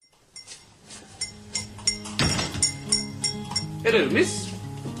Hello, miss.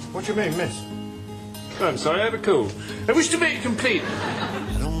 What do you mean, miss? Oh, I'm sorry, I have a cold. I wish to make a complaint.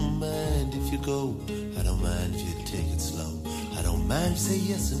 I don't mind if you go. I don't mind if you take it slow. I don't mind if you say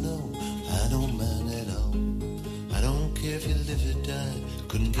yes or no. I don't mind at all. I don't care if you live or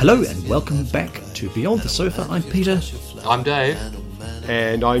die. Hello and welcome back to Beyond the Sofa. I'm Peter. I'm Dave.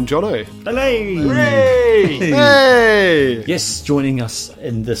 And I'm Jono. Hello! Hooray! Hey! Yes, joining us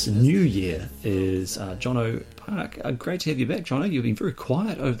in this new year is Jono Park. Great to have you back, Jono. You've been very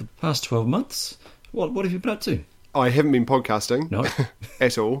quiet over the past 12 months. What have you been up to? I haven't been podcasting. No.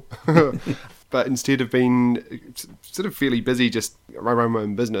 At all. But instead have been sort of fairly busy, just around my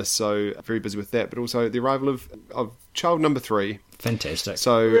own business, so very busy with that, but also the arrival of child number 3. Fantastic.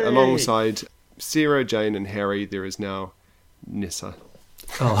 So Hooray! Alongside Sarah, Jane and Harry, there is now Nissa.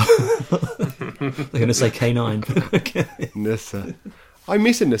 Oh, they're going to say K9. Okay. Nissa. I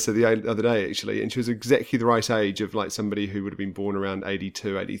met Nissa the other day, actually, and she was exactly the right age of like somebody who would have been born around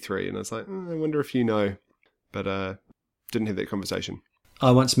 82, 83, and I was like, I wonder if you know, but didn't have that conversation.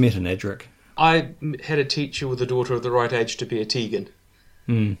 I once met an Edric. I had a teacher with a daughter of the right age to be a Tegan.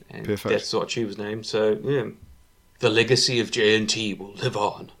 And Perfect. that's what she was named. So, yeah. The legacy of J&T will live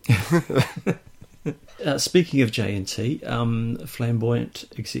on. Speaking of J&T, flamboyant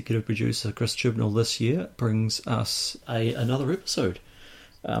executive producer Chris Chibnall this year brings us another episode.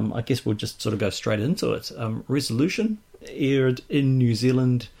 I guess we'll just sort of go straight into it. Resolution aired in New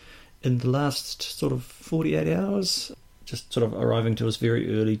Zealand in the last sort of 48 hours, just sort of arriving to us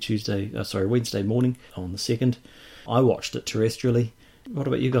very early Wednesday morning on the 2nd. I watched it terrestrially. What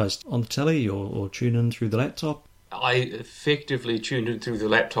about you guys? On the telly or tune in through the laptop? I effectively tuned in through the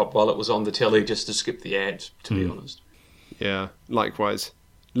laptop while it was on the telly just to skip the ads, to be honest. Yeah, likewise.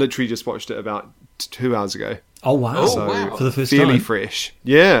 Literally just watched it about 2 hours ago. Oh, wow. Oh, wow. For the first Fairly time. fresh.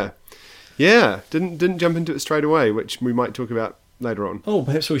 Yeah. Yeah. Didn't jump into it straight away, which we might talk about later on. Oh,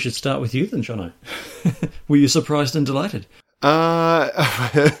 perhaps we should start with you then, Jono. Were you surprised and delighted?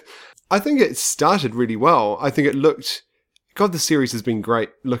 I think it started really well. I think it looked... God, the series has been great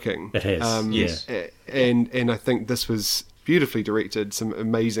looking. It has, yes. And I think this was beautifully directed, some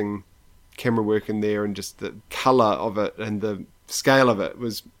amazing camera work in there, and just the colour of it and the scale of it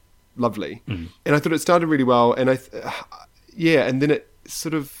was lovely. And I thought it started really well, and and then it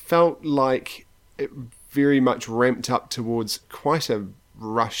sort of felt like it very much ramped up towards quite a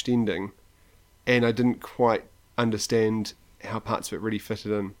rushed ending, and I didn't quite understand how parts of it really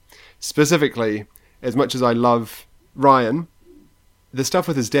fitted in. Specifically, as much as I love Ryan, the stuff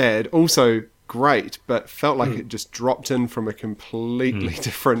with his dad, also great, but felt like it just dropped in from a completely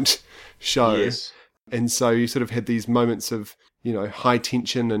different show. Yes. And so you sort of had these moments of, high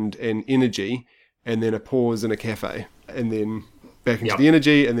tension and energy, and then a pause in a cafe, and then back into the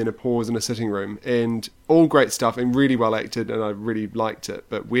energy, and then a pause in a sitting room, and all great stuff and really well acted, and I really liked it.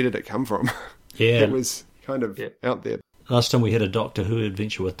 But where did it come from? Yeah. It was kind of out there. Last time we had a Doctor Who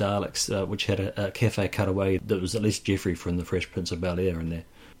adventure with Daleks, which had a cafe cutaway that was at least Geoffrey from The Fresh Prince of Bel-Air in there.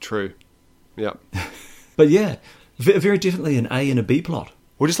 True. Yeah. But yeah, very definitely an A and a B plot.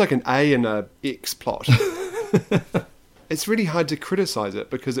 Or just like an A and a X plot. It's really hard to criticise it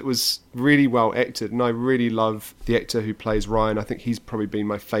because it was really well acted, and I really love the actor who plays Ryan. I think he's probably been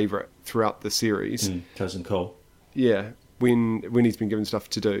my favourite throughout the series. Cousin Cole. Yeah, when he's been given stuff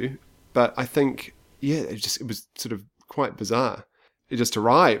to do. But I think, it was sort of quite bizarre. It just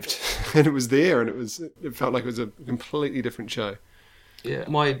arrived and it was there, and it felt like it was a completely different show. Yeah.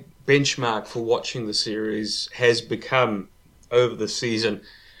 My benchmark for watching the series has become, over the season,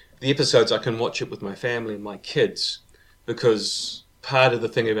 the episodes I can watch it with my family and my kids, because part of the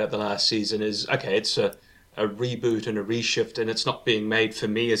thing about the last season is, okay, it's a reboot and a reshift, and it's not being made for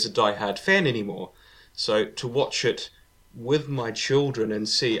me as a diehard fan anymore. So to watch it with my children and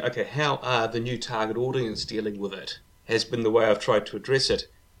see, okay, how are the new target audience dealing with it, has been the way I've tried to address it.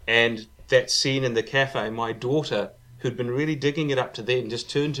 And that scene in the cafe, my daughter, who'd been really digging it up to then, just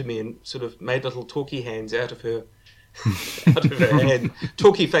turned to me and sort of made little talky hands out of her hand,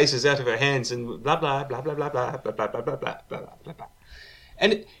 talky faces out of her hands, and blah blah blah blah blah blah blah blah blah blah blah blah blah blah.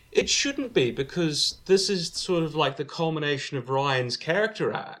 And it shouldn't be, because this is sort of like the culmination of Ryan's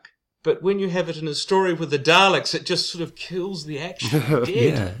character arc. But when you have it in a story with the Daleks, it just sort of kills the action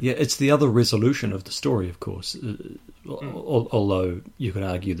dead. Yeah, it's the other resolution of the story, of course. Although you could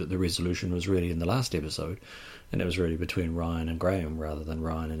argue that the resolution was really in the last episode, and it was really between Ryan and Graham rather than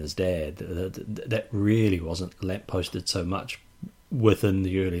Ryan and his dad. That really wasn't lampposted so much within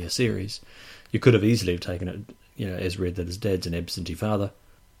the earlier series. You could have easily taken it, as read that his dad's an absentee father.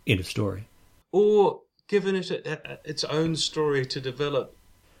 End of story. Or given it its own story to develop,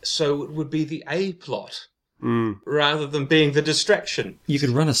 so it would be the A plot rather than being the distraction. You could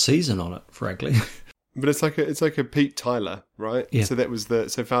run a season on it, frankly. But it's like a Pete Tyler, right? Yeah. So that was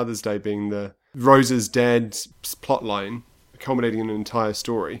Father's Day being the Rose's dad's plot line, culminating in an entire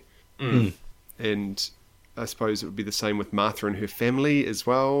story. And I suppose it would be the same with Martha and her family as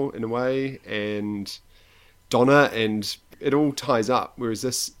well, in a way, and Donna, and it all ties up. Whereas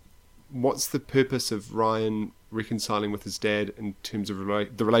this, what's the purpose of Ryan reconciling with his dad in terms of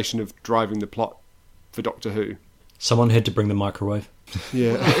the relation of driving the plot for Doctor Who? Someone had to bring the microwave.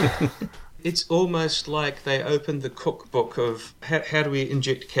 Yeah. It's almost like they opened the cookbook of how do we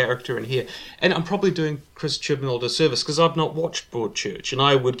inject character in here. And I'm probably doing Chris Chibnall a disservice because I've not watched Broadchurch, and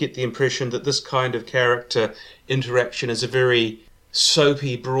I would get the impression that this kind of character interaction is a very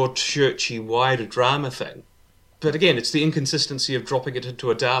soapy, Broadchurchy, wider drama thing. But again, it's the inconsistency of dropping it into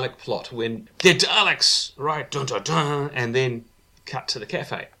a Dalek plot when they're Daleks, right, dun dun dun, and then cut to the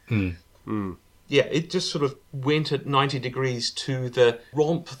cafe. Yeah, it just sort of went at 90 degrees to the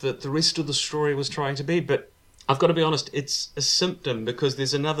romp that the rest of the story was trying to be. But I've got to be honest, it's a symptom because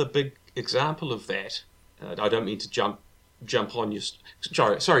there's another big example of that. I don't mean to jump on you.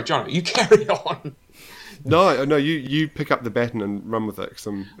 Sorry, John, you carry on. No, you pick up the baton and run with it because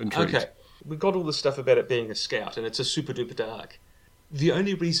I'm intrigued. Okay, we got all this stuff about it being a scout, and it's a super duper Dalek. The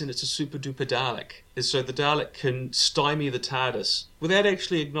only reason it's a super duper Dalek is so the Dalek can stymie the TARDIS without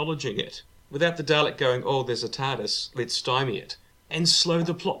actually acknowledging it. Without the Dalek going, oh, there's a TARDIS, let's stymie it, and slow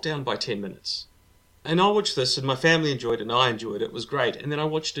the plot down by 10 minutes. And I watched this, and my family enjoyed it, and I enjoyed it. It was great. And then I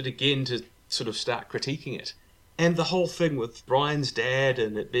watched it again to sort of start critiquing it. And the whole thing with Brian's dad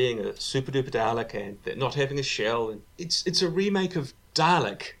and it being a super-duper Dalek and not having a shell. And it's a remake of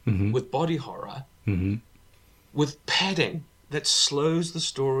Dalek with body horror, with padding that slows the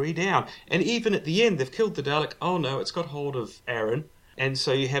story down. And even at the end, they've killed the Dalek. Oh, no, it's got hold of Aaron. And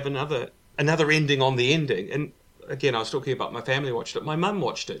so you have another ending on the ending. And again, I was talking about my family watched it. My mum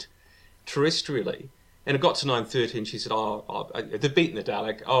watched it terrestrially. And it got to 9:30 and she said, they've beaten the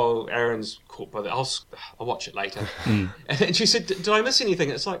Dalek. Oh, Aaron's caught by the... I'll watch it later. And she said, did I miss anything?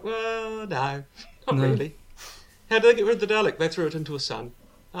 And it's like, well, no, not really. How did they get rid of the Dalek? They threw it into a sun.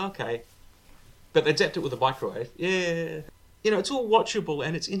 Okay. But they zapped it with a microwave. Yeah. You know, it's all watchable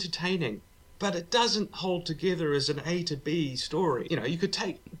and it's entertaining. But it doesn't hold together as an A to B story. You know, you could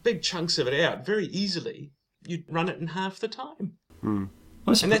take big chunks of it out very easily. You'd run it in half the time. And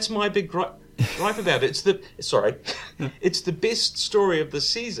that's my big gripe about it. It's the best story of the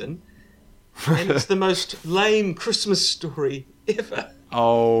season, and it's the most lame Christmas story ever.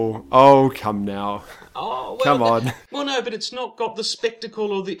 Oh, come now. Oh, well, come on. Well, no, but it's not got the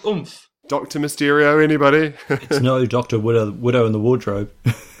spectacle or the oomph. Dr. Mysterio, anybody? It's no Dr. Widow in the Wardrobe.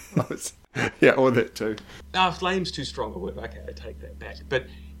 Yeah, or that too. Lame's too strong a word. Okay, I take that back. But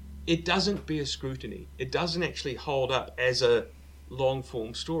it doesn't bear scrutiny. It doesn't actually hold up as a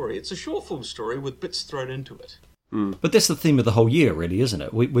long-form story. It's a short-form story with bits thrown into it. But that's the theme of the whole year, really, isn't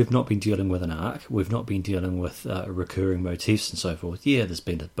it? We've not been dealing with an arc. We've not been dealing with recurring motifs and so forth. Yeah, there's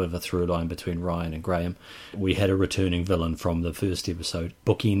been a bit of a through line between Ryan and Graham. We had a returning villain from the first episode,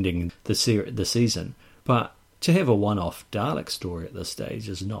 bookending the season. But to have a one-off Dalek story at this stage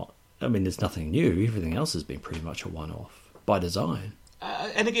is not... I mean, there's nothing new. Everything else has been pretty much a one-off by design.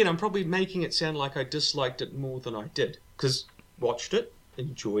 And again, I'm probably making it sound like I disliked it more than I did. Because watched it,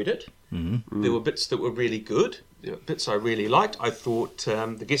 enjoyed it. There were bits that were really good. There were bits I really liked. I thought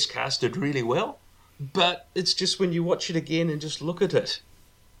the guest cast did really well. But it's just when you watch it again and just look at it,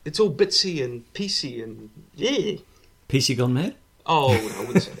 it's all bitsy and piecey and yeah. PC gone mad? Oh, no, I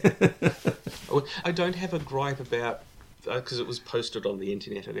wouldn't say that. I don't have a gripe about... because it was posted on the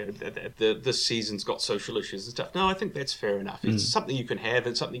internet, the season's got social issues and stuff. No, I think that's fair enough. It's something you can have,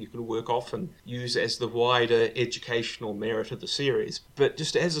 it's something you can work off and use as the wider educational merit of the series. But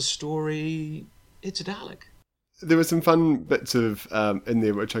just as a story, it's a Dalek. There were some fun bits of in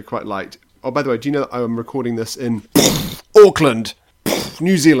there which I quite liked. Oh, by the way, do you know that I'm recording this in Auckland,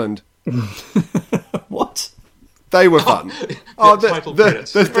 New Zealand? What? They were fun.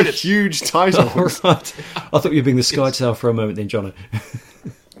 The huge title. Oh, right. I thought you were being the Sky Tower for a moment then, Jono.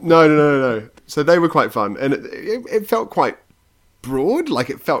 No. So they were quite fun. And it felt quite broad, like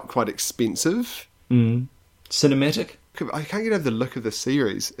it felt quite expensive. Cinematic? I can't get over the look of the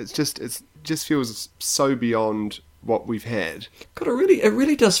series. It just feels so beyond what we've had. God, it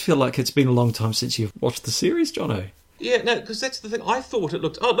really does feel like it's been a long time since you've watched the series, Jono. Yeah, no, because that's the thing. I thought it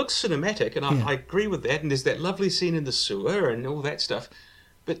looks cinematic, and I agree with that. And there's that lovely scene in the sewer and all that stuff.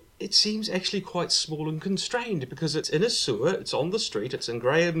 But it seems actually quite small and constrained because it's in a sewer, it's on the street, it's in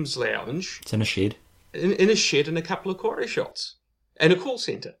Graham's lounge. It's in a shed. In a shed and a couple of quarry shots. And a call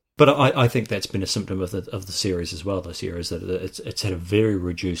centre. But I think that's been a symptom of the series as well this year, is that it's had a very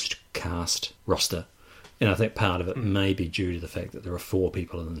reduced cast roster. And I think part of it may be due to the fact that there are 4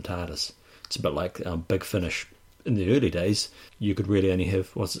 people in the TARDIS. It's a bit like Big Finish. In the early days, you could really only have,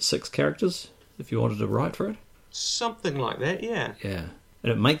 6 characters if you wanted to write for it? Something like that, yeah. Yeah.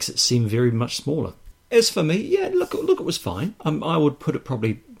 And it makes it seem very much smaller. As for me, yeah, look, it was fine. I would put it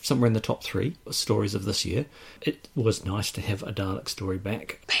probably somewhere in the top 3 stories of this year. It was nice to have a Dalek story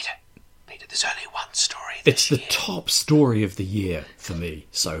back. Peter, there's only one story It's the top story of the year for me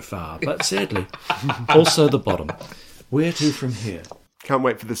so far, but sadly, also the bottom. Where to from here? Can't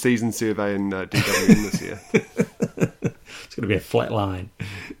wait for the season survey in DWM this year. It's going to be a flat line.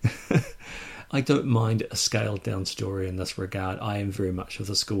 I don't mind a scaled down story in this regard. I am very much of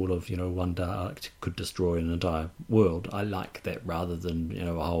the school of, one Dalek could destroy an entire world. I like that rather than,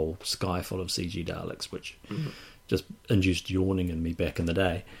 a whole sky full of CG Daleks, which just induced yawning in me back in the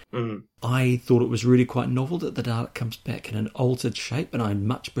day. I thought it was really quite novel that the Dalek comes back in an altered shape, and I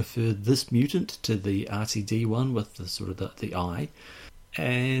much preferred this mutant to the RTD one with the sort of the eye.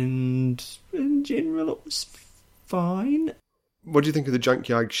 And in general, it was fine. What do you think of the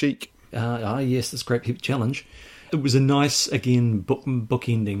Junkyard Chic? Yes, this Great Heap Challenge. It was a nice, again,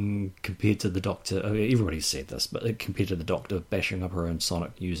 bookending compared to the Doctor. Everybody said this, but compared to the Doctor bashing up her own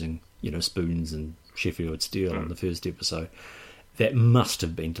Sonic using, spoons and Sheffield steel in the first episode. That must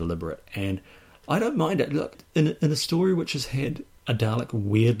have been deliberate, and I don't mind it. Look, in a story which has had a Dalek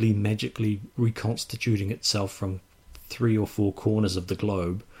weirdly, magically reconstituting itself from 3 or 4 corners of the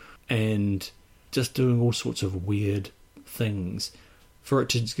globe, and just doing all sorts of weird things, for it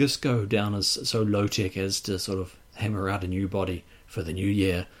to just go down as so low-tech as to sort of hammer out a new body for the new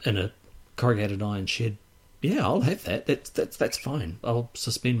year in a corrugated iron shed, yeah, I'll have that. That's fine. I'll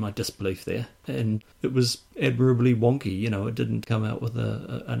suspend my disbelief there. And it was admirably wonky. It didn't come out with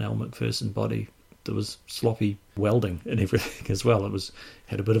an Al McPherson body. There was sloppy welding and everything as well. It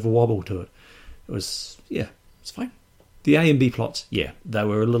had a bit of a wobble to it. It's fine. The A and B plots, they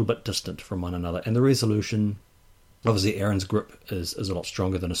were a little bit distant from one another. And the resolution, obviously Aaron's grip is a lot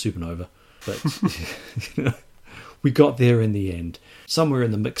stronger than a supernova. But we got there in the end. Somewhere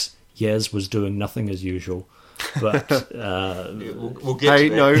in the mix, Yaz was doing nothing as usual, but we'll get to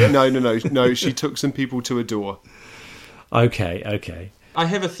that. No. She took some people to a door. Okay. I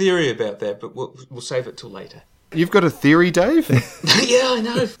have a theory about that, but we'll save it till later. You've got a theory, Dave? Yeah, I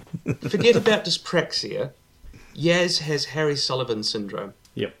know. Forget about dyspraxia. Yaz has Harry Sullivan syndrome.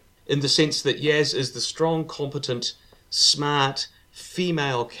 Yep. In the sense that Yaz is the strong, competent, smart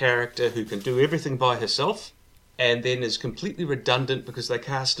female character who can do everything by herself, and then is completely redundant because they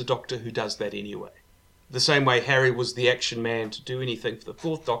cast a Doctor who does that anyway. The same way Harry was the action man to do anything for the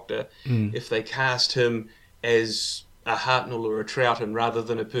 4th Doctor, if they cast him as a Hartnell or a Troughton rather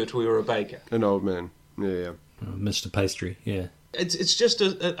than a Pertwee or a Baker. An old man. Yeah. Mr. Pastry, yeah. It's just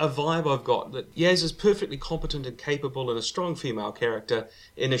a vibe I've got, that Yaz is perfectly competent and capable and a strong female character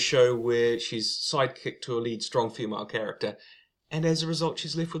in a show where she's sidekick to a lead strong female character, and as a result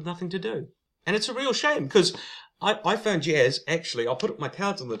she's left with nothing to do. And it's a real shame, because I found Yaz, actually, I'll put my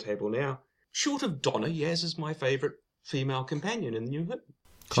cards on the table now, short of Donna, Yaz is my favourite female companion in the New Who.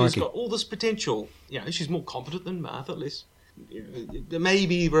 She's got all this potential. She's more competent than Martha, less.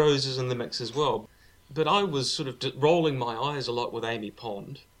 Maybe Rose is in the mix as well. But I was sort of rolling my eyes a lot with Amy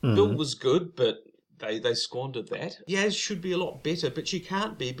Pond. Bill was good, but they squandered that. Yaz should be a lot better, but she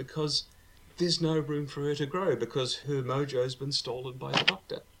can't be because there's no room for her to grow because her mojo's been stolen by the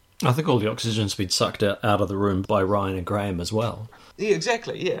Doctor. I think all the oxygen's been sucked out of the room by Ryan and Graham as well. Yeah,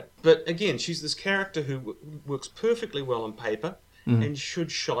 exactly, yeah. But again, she's this character who works perfectly well on paper and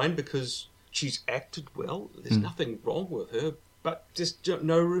should shine because she's acted well. There's nothing wrong with her, but just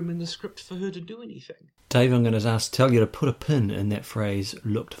no room in the script for her to do anything. Dave, I'm going to tell you to put a pin in that phrase,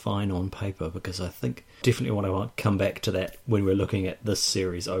 looked fine on paper, because I think definitely want to come back to that when we're looking at this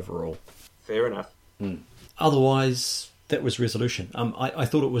series overall. Fair enough. Otherwise, that was resolution. I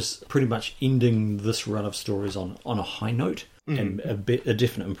thought it was pretty much ending this run of stories on a high note, and a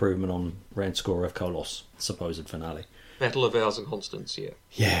definite improvement on Ranskoor of Kolos, supposed finale. Battle of Vows and Constance, yeah.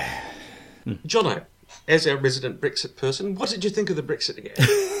 Yeah. Jono, as our resident Brexit person, what did you think of the Brexit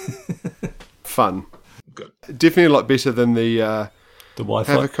again? Fun. Good. Definitely a lot better than the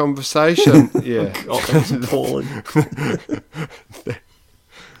Wi-Fi. have a conversation. Yeah. God, that was appalling.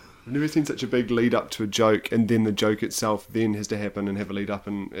 I've never seen such a big lead up to a joke, and then the joke itself then has to happen and have a lead up,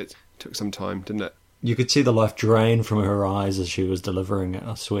 and it took some time, didn't it? You could see the life drain from her eyes as she was delivering it,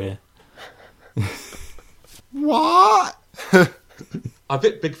 I swear. What? I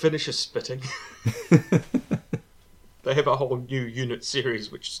bet Big Finish is spitting. They have a whole new unit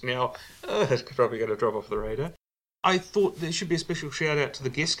series, which is now probably going to drop off the radar. I thought there should be a special shout out to the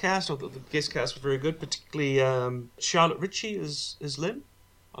guest cast. I thought the guest cast was very good, particularly Charlotte Ritchie as Lynn.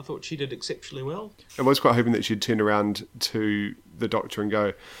 I thought she did exceptionally well. I was quite hoping that she'd turn around to the Doctor and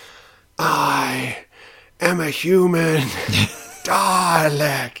go, "I am a human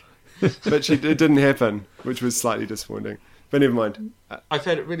Dalek." But it didn't happen, which was slightly disappointing. But never mind. I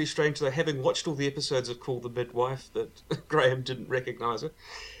found it really strange, though, having watched all the episodes of Call the Midwife, that Graham didn't recognise her.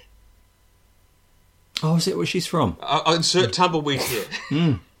 Oh, is that where she's from? I'll insert Tumbleweed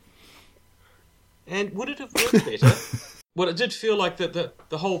here. And would it have worked better? Well, it did feel like that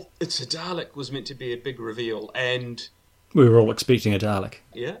the whole "it's a Dalek" was meant to be a big reveal, and We were all expecting a Dalek.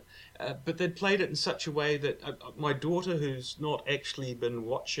 yeah, but they'd played it in such a way that my daughter, who's not actually been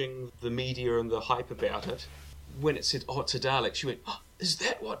watching the media and the hype about it, when it said, "Oh, it's a Dalek," she went, "Oh, is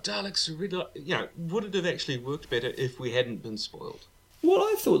that what Daleks are really like?" You know, would it have actually worked better if we hadn't been spoiled? Well,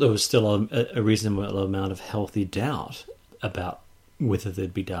 I thought there was still a reasonable amount of healthy doubt about whether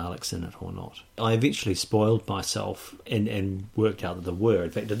there'd be Daleks in it or not. I eventually spoiled myself and worked out that there were.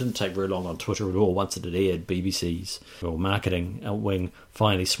 In fact, it didn't take very long on Twitter at all. Once it had aired, BBC's marketing wing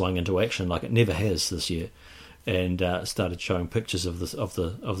finally swung into action like it never has this year, and started showing pictures of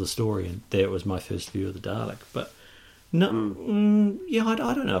the story. And there was my first view of the Dalek. But no, yeah, I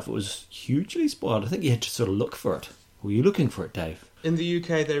don't know if it was hugely spoiled. I think you had to sort of look for it. Were you looking for it, Dave? In the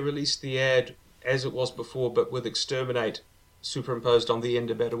UK, they released the ad as it was before, but with "Exterminate" superimposed on the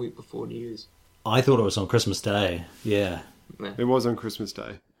end about a week before New Year's. I thought it was on Christmas Day. Yeah. It was on Christmas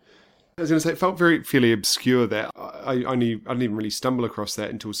Day. I was going to say, it felt fairly obscure that I didn't even really stumble across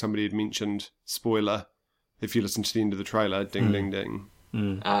that until somebody had mentioned spoiler. If you listen to the end of the trailer, ding, ding, ding.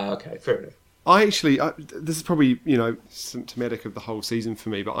 Okay, fair enough. This is probably, symptomatic of the whole season for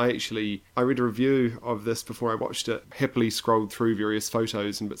me, but I read a review of this before I watched it, happily scrolled through various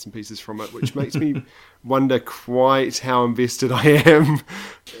photos and bits and pieces from it, which makes me wonder quite how invested I am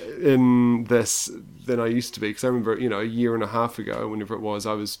in this than I used to be. Because I remember, a year and a half ago, whenever it was,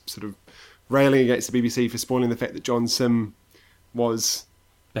 I was sort of railing against the BBC for spoiling the fact that John Sim was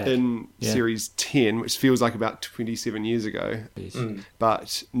Back. in Series 10, which feels like about 27 years ago.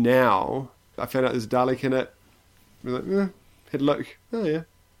 But now I found out there's a Dalek in it. I was like, had a look. Oh, yeah.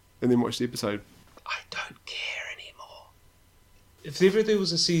 And then watched the episode. I don't care anymore. If ever there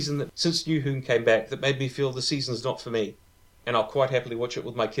was a season that, since New Who came back, that made me feel the season's not for me, and I'll quite happily watch it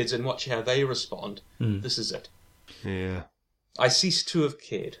with my kids and watch how they respond, this is it. Yeah. I ceased to have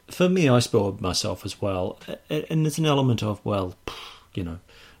cared. For me, I spoiled myself as well. And there's an element of,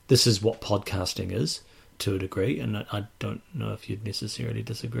 this is what podcasting is, to a degree, and I don't know if you'd necessarily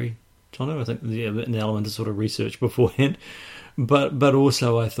disagree, Jono. I think an element of sort of research beforehand. But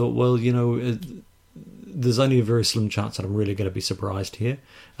also I thought, there's only a very slim chance that I'm really going to be surprised here.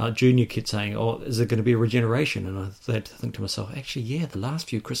 Junior kept saying, is there going to be a regeneration? And I had to think to myself, actually, yeah, the last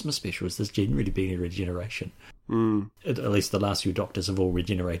few Christmas specials, there's generally been a regeneration. At least the last few Doctors have all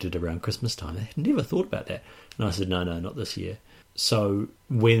regenerated around Christmas time. I had never thought about that. And I said, no, not this year. So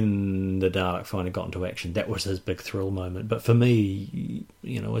when the Dalek finally got into action, that was his big thrill moment. But for me,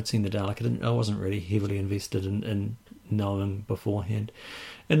 I'd seen the Dalek. I wasn't really heavily invested in knowing beforehand.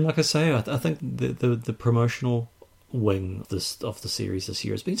 And like I say, I think the promotional wing of the series this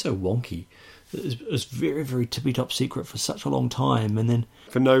year has been so wonky. It was very, very tippy-top secret for such a long time, and then...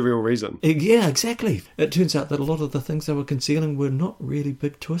 For no real reason. Yeah, exactly. It turns out that a lot of the things they were concealing were not really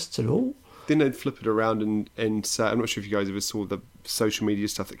big twists at all. Then they'd flip it around and say, I'm not sure if you guys ever saw the social media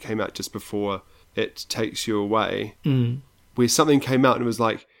stuff that came out just before It Takes You Away, where something came out and it was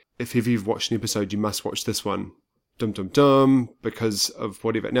like, if you've watched an episode, you must watch this one. Dum dum dum, because of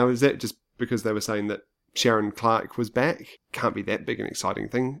whatever. Now, is that just because they were saying that Sharon Clark was back? Can't be that big an exciting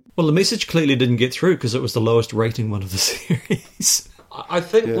thing. Well, the message clearly didn't get through because it was the lowest rating one of the series. I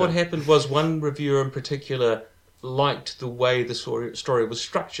think what happened was one reviewer in particular liked the way the story was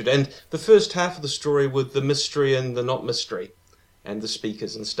structured, and the first half of the story with the mystery and the not mystery and the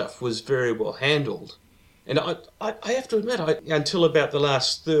speakers and stuff was very well handled. And I have to admit, until about the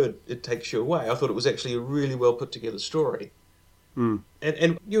last third, It Takes You Away, I thought it was actually a really well put together story. And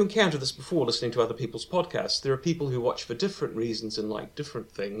you encounter this before listening to other people's podcasts. There are people who watch for different reasons and like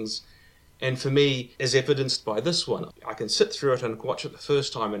different things. And for me, as evidenced by this one, I can sit through it and watch it the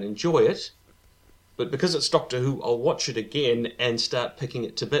first time and enjoy it. But because it's Doctor Who, I'll watch it again and start picking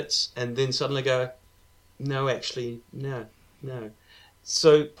it to bits and then suddenly go, no.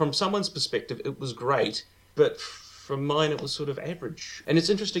 So from someone's perspective, it was great, but from mine, it was sort of average. And it's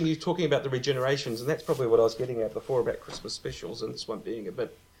interesting you talking about the regenerations, and that's probably what I was getting at before about Christmas specials and this one being a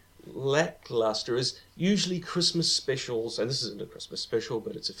bit lackluster is usually Christmas specials, and this isn't a Christmas special,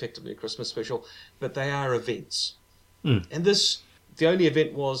 but it's effectively a Christmas special, but they are events. And this, the only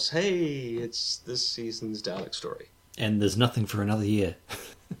event was, hey, it's this season's Dalek story. And there's nothing for another year.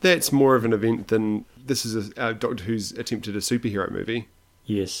 That's more of an event than this is a Doctor Who's attempted a superhero movie.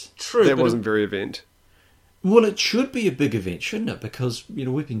 Yes. True, That but wasn't very event. Well, it should be a big event, shouldn't it? Because,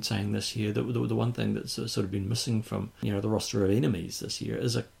 we've been saying this year that the one thing that's sort of been missing from, the roster of enemies this year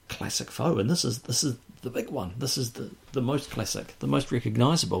is a classic foe. And this is the big one. This is the most classic, the most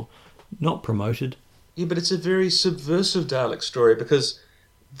recognisable, not promoted. Yeah, but it's a very subversive Dalek story because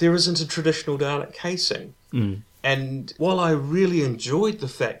there isn't a traditional Dalek casing. And while I really enjoyed the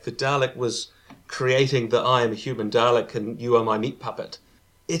fact that Dalek was creating the I am a human Dalek and you are my meat puppet,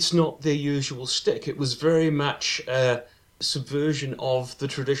 it's not their usual stick. It was very much a subversion of the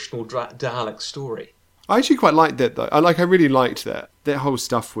traditional Dalek story. I actually quite liked that, though. I really liked that. That whole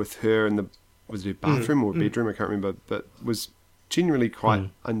stuff with her in was it a bathroom or bedroom? I can't remember. But was genuinely quite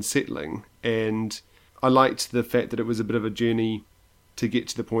unsettling. And I liked the fact that it was a bit of a journey to get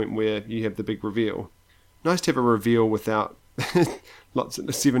to the point where you have the big reveal. Nice to have a reveal without lots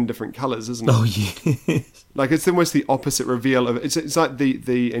of 7 different colours, isn't it? Oh, yes. Like, it's almost the opposite reveal of it. It's like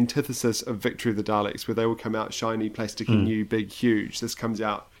the antithesis of Victory of the Daleks, where they all come out shiny, plasticky, new, big, huge. This comes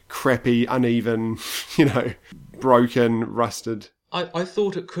out crappy, uneven, broken, rusted. I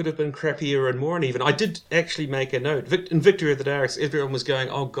thought it could have been crappier and more uneven. I did actually make a note. In Victory of the Daleks, everyone was going,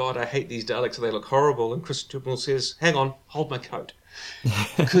 oh God, I hate these Daleks, they look horrible. And Chris Chibnall says, hang on, hold my coat.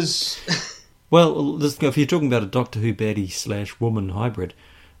 Because... Well, if you're talking about a Doctor Who baddie / woman hybrid,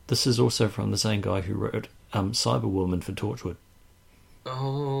 this is also from the same guy who wrote Cyberwoman for Torchwood.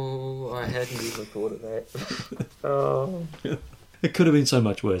 Oh, I hadn't even thought of that. Oh. It could have been so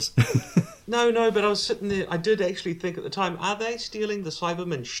much worse. No, but I was sitting there, I did actually think at the time, are they stealing the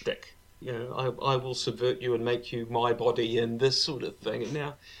Cyberman shtick? I will subvert you and make you my body and this sort of thing. And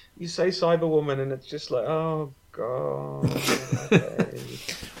now you say Cyberwoman and it's just like, oh God. Okay.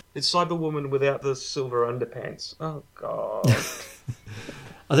 It's Cyberwoman without the silver underpants. Oh, God.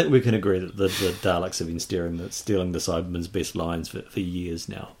 I think we can agree that the Daleks have been stealing the Cybermen's best lines for years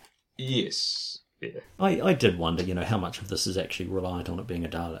now. Yes. Yeah. I did wonder, how much of this is actually reliant on it being a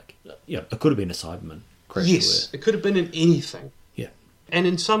Dalek. It could have been a Cyberman. Yes, it could have been in anything. Yeah. And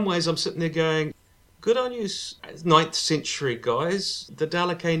in some ways, I'm sitting there going, good on you, 9th century guys. The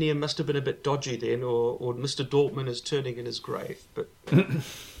Dalekanium must have been a bit dodgy then, or Mr. Dortmund is turning in his grave. But...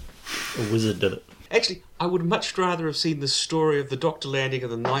 A wizard did it. Actually, I would much rather have seen the story of the Doctor landing in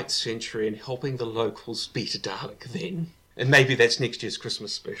the 9th century and helping the locals beat a Dalek then. And maybe that's next year's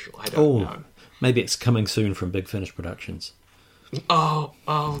Christmas special. I don't know. Maybe it's coming soon from Big Finish Productions. Oh.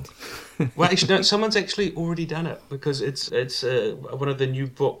 Well, actually, no, someone's actually already done it because it's one of the new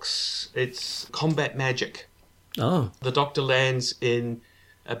books. It's Combat Magic. Oh. The Doctor lands in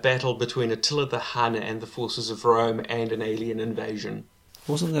a battle between Attila the Hun and the forces of Rome and an alien invasion.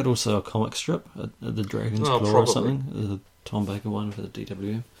 Wasn't that also a comic strip, The Dragon's Claw probably. or something? The Tom Baker one for the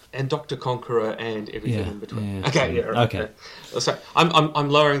DW? And Dr. Conqueror and everything in between. Yeah, okay, yeah. Okay. Sorry, I'm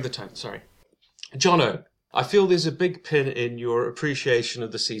lowering the tone. Sorry, Jono. I feel there's a big pin in your appreciation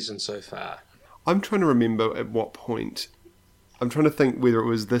of the season so far. I'm trying to remember at what point. I'm trying to think whether it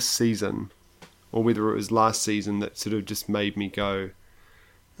was this season or whether it was last season that sort of just made me go,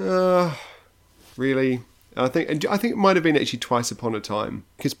 really? I think it might have been actually Twice Upon a Time,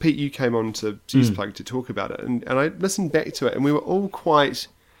 because Pete, you came on to Zeus Plug to talk about it, and I listened back to it, and we were all quite,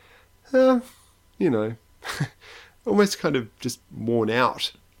 almost kind of just worn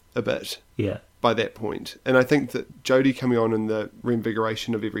out a bit by that point. And I think that Jodie coming on and the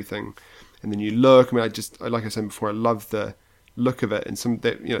reinvigoration of everything, and the new look. I mean, like I said before, I love the look of it, and some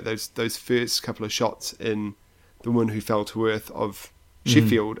that those first couple of shots in The Woman Who Fell to Earth of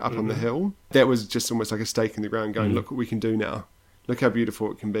Sheffield up on the hill. That was just almost like a stake in the ground going, look what we can do now. Look how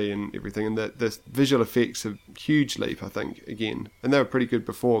beautiful it can be and everything. And the visual effects are a huge leap, I think, again. And they were pretty good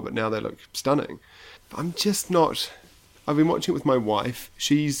before, but now they look stunning. I'm just not... I've been watching it with my wife.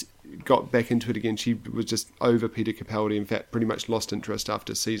 She's got back into it again. She was just over Peter Capaldi. In fact, pretty much lost interest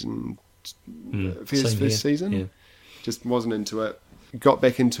after first season. Yeah. Just wasn't into it. Got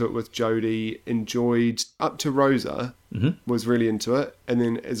back into it with Jodie, enjoyed up to Rosa, was really into it. And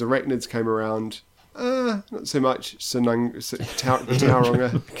then as Arachnids came around, not so much, the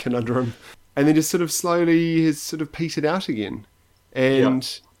Tauranga conundrum. And then just sort of slowly has sort of petered out again.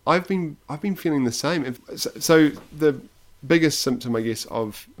 And I've been feeling the same. So the biggest symptom, I guess,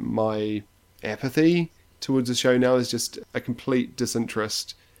 of my apathy towards the show now is just a complete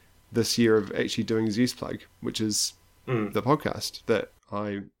disinterest this year of actually doing Zeus Plug, which is the podcast that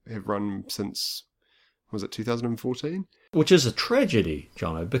I have run since, was it 2014? Which is a tragedy,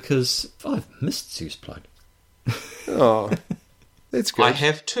 Jono, because I've missed Zeus Plug. Oh, that's good. I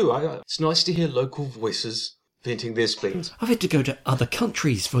have too. It's nice to hear local voices venting their spleens. I've had to go to other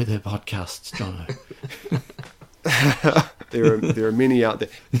countries for the podcasts, Jono. There are many out there.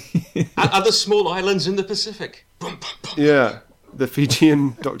 Other small islands in the Pacific. Boom, boom, boom. Yeah, the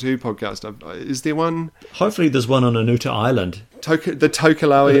Fijian Doctor Who podcast. Is there one? Hopefully there's one on Anuta Island. The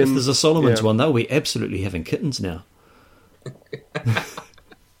Tokelauian. If there's a Solomon's yeah. one, they'll be absolutely having kittens now.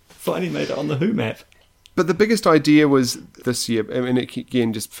 Finally made it on the Who map. But the biggest idea was this year, I mean,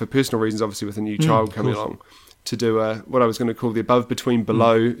 again, just for personal reasons, obviously with a new child coming along, to do what I was going to call the Above, Between,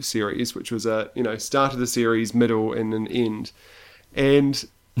 Below series, which was a start of the series, middle, and an end, and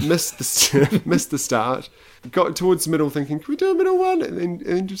missed the start. Got towards the middle, thinking, can we do a middle one? And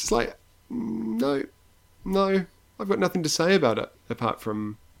then just like, no, I've got nothing to say about it apart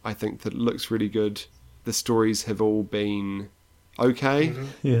from I think that it looks really good. The stories have all been okay. Mm-hmm.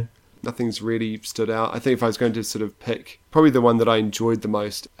 Yeah. Nothing's really stood out. I think if I was going to sort of pick probably the one that I enjoyed the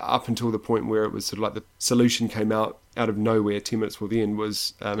most up until the point where it was sort of like the solution came out of nowhere 10 minutes before the end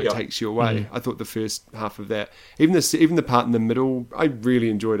was It Takes You Away. I thought the first half of that, even the part in the middle, I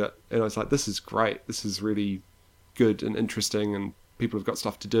really enjoyed it. And I was like, this is great. This is really good and interesting and people have got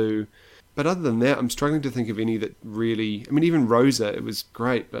stuff to do. But other than that, I'm struggling to think of any that really, I mean, even Rosa, it was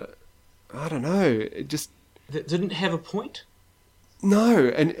great, but I don't know. It just... That didn't have a point? No,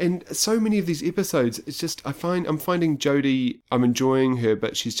 and so many of these episodes, it's just I'm finding Jodie, I'm enjoying her,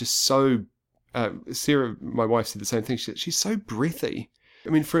 but she's just so. Sarah, my wife, said the same thing. She's so breathy. I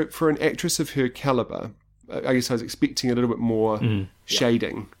mean, for an actress of her caliber, I guess I was expecting a little bit more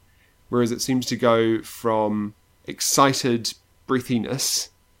shading, whereas it seems to go from excited breathiness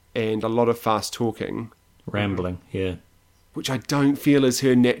and a lot of fast talking, Rambling, yeah. which I don't feel is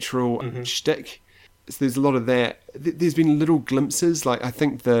her natural shtick. So there's a lot of that. There's been little glimpses, like I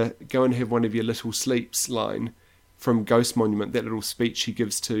think the "go and have one of your little sleeps" line from Ghost Monument, that little speech she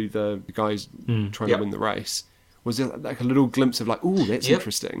gives to the guys trying to win the race, was like a little glimpse of like, oh, that's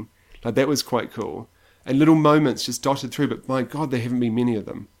interesting. Like that was quite cool. And little moments just dotted through, but my God, there haven't been many of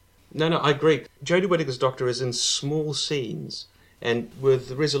them. No, I agree. Jodie Whittaker's Doctor is in small scenes, and with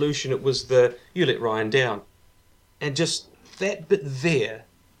the Resolution, it was you let Ryan down. And just that bit there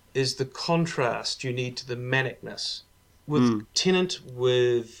is the contrast you need to the manicness. With Tennant,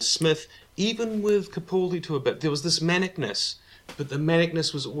 with Smith, even with Capaldi to a bit, there was this manicness, but the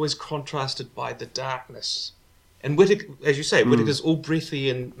manicness was always contrasted by the darkness. And Whittaker, as you say, Whittaker's all breathy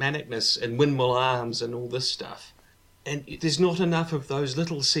and manicness and windmill arms and all this stuff. And there's not enough of those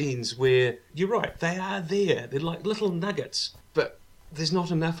little scenes where, you're right, they are there. They're like little nuggets, but there's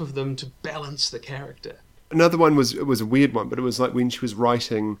not enough of them to balance the character. Another one was a weird one, but it was like when she was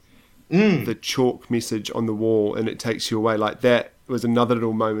writing the chalk message on the wall and "It Takes You Away," like that was another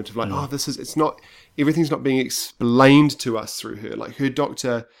little moment of like, everything's not being explained to us through her. Like her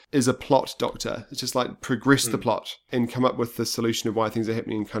doctor is a plot doctor. It's just like progress the plot and come up with the solution of why things are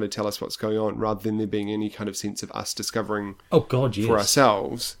happening and kind of tell us what's going on, rather than there being any kind of sense of us discovering for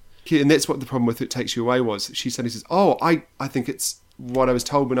ourselves. And that's what the problem with "It Takes You Away" was. She suddenly says, I think it's what I was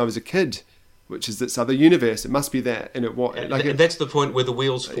told when I was a kid, which is this other universe. It must be that. And that's the point where the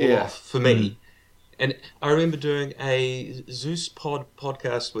wheels fall off for me. And I remember doing a Zeus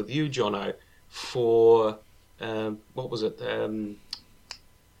podcast with you, Jono, for, what was it? The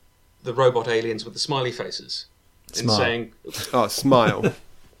robot aliens with the smiley faces. Smile. And saying... Oh, smile.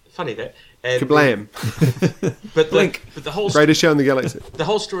 Funny that. And Kablam. But the whole... Greatest show in the galaxy. The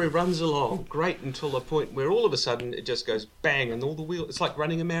whole story runs along great until a point where all of a sudden it just goes bang and all the wheels... It's like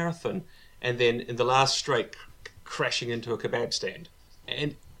running a marathon. And then in the last straight, crashing into a kebab stand.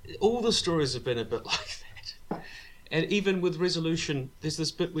 And all the stories have been a bit like that. And even with Resolution, there's this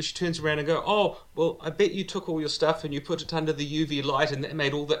bit where she turns around and go, "Oh, well, I bet you took all your stuff and you put it under the UV light and that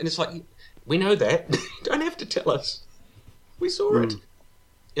made all that." And it's like, we know that. You don't have to tell us. We saw it.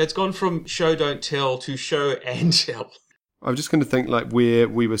 It's gone from show don't tell to show and tell. I'm just going to think like where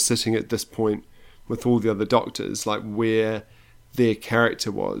we were sitting at this point with all the other doctors, like where their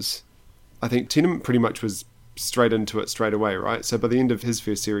character was. I think Tennant pretty much was straight into it straight away, right? So by the end of his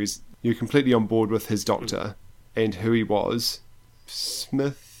first series, you're completely on board with his doctor and who he was.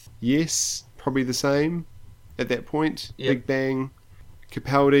 Smith, yes, probably the same at that point. Yep. Big Bang.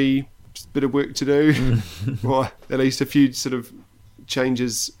 Capaldi, just a bit of work to do. Or at least a few sort of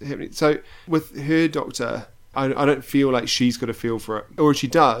changes happening. So with her doctor, I don't feel like she's got a feel for it. Or she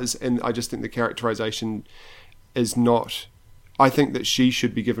does, and I just think the characterization is not... I think that she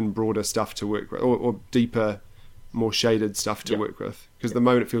should be given broader stuff to work with, or deeper more shaded stuff to work with. Because at the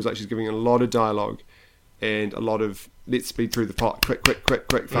moment it feels like she's giving a lot of dialogue and a lot of let's speed through the plot,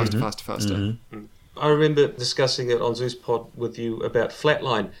 quick, faster, faster. I remember discussing it on Zeus Pod with you about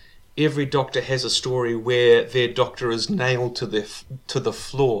Flatline. Every Doctor has a story where their Doctor is nailed to the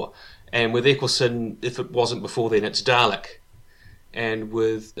floor. And with Eccleston, if it wasn't before then, it's Dalek. And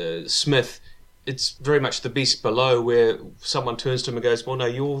with Smith, it's very much the beast below, where someone turns to him and goes, well, no,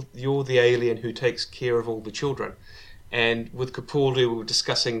 you're the alien who takes care of all the children. And with Capaldi, we were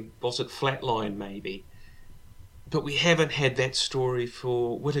discussing, was it Flatline maybe? But we haven't had that story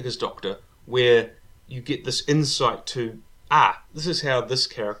for Whittaker's Doctor, where you get this insight to, this is how this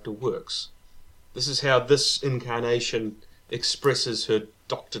character works. This is how this incarnation expresses her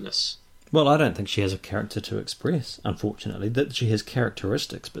doctorness. Well, I don't think she has a character to express, unfortunately. That she has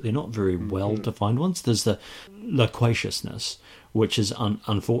characteristics, but they're not very well-defined ones. There's the loquaciousness, which is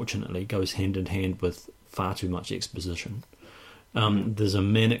unfortunately goes hand in hand with far too much exposition. There's a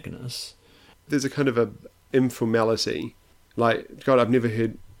manicness. There's a kind of a informality. Like, God, I've never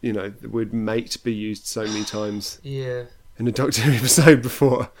heard, the word mate be used so many times in a Doctor Who episode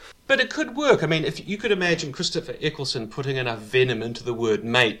before. But it could work. I mean, if you could imagine Christopher Eccleston putting enough venom into the word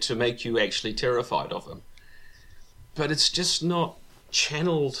mate to make you actually terrified of him. But it's just not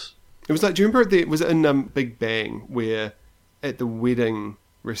channeled. It was like, do you remember, was it in Big Bang, where at the wedding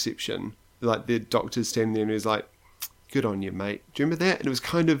reception, like the Doctor's standing there and he was like, good on you, mate. Do you remember that? And it was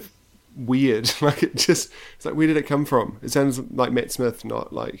kind of weird. Like, it's like, where did it come from? It sounds like Matt Smith,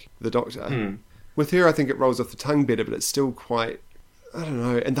 not like the Doctor. With her, I think it rolls off the tongue better, but it's still quite, I don't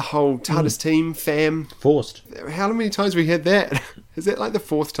know. And the whole TARDIS team, fam. Forced. How many times have we had that? Is that like the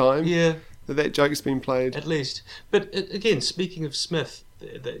fourth time? Yeah. That joke's been played? At least. But again, speaking of Smith,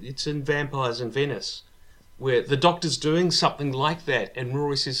 it's in Vampires in Venice, where the Doctor's doing something like that, and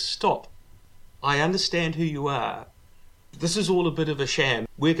Rory says, stop. I understand who you are. This is all a bit of a sham.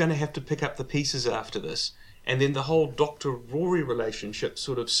 We're going to have to pick up the pieces after this. And then the whole Doctor-Rory relationship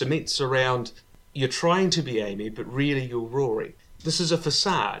sort of cements around, you're trying to be Amy, but really you're Rory. This is a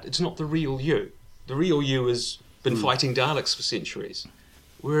facade. It's not the real you. The real you has been fighting Daleks for centuries.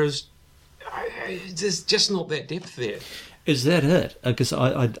 Whereas, there's just not that depth there. Is that it? Because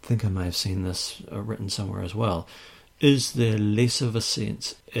I think I may have seen this written somewhere as well. Is there less of a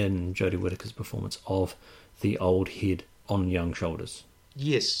sense in Jodie Whittaker's performance of the old head on young shoulders?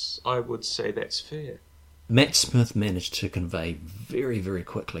 Yes, I would say that's fair. Matt Smith managed to convey very, very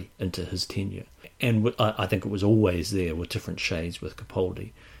quickly into his tenure. And I think it was always there with different shades with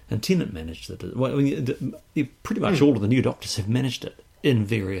Capaldi. And Tennant managed it. Well, I mean, pretty much all of the new Doctors have managed it in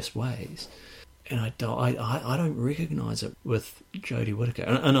various ways. And I don't recognise it with Jodie Whittaker.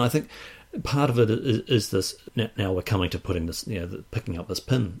 And I think part of it is this, now we're coming to putting this, picking up this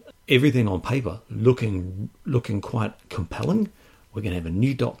pin. Everything on paper looking quite compelling. We're going to have a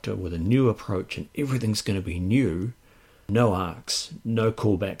new Doctor with a new approach and everything's going to be new. No arcs, no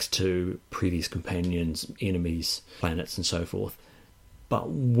callbacks to previous companions, enemies, planets and so forth. But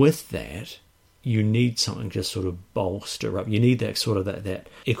with that, you need something to sort of bolster up. You need that sort of that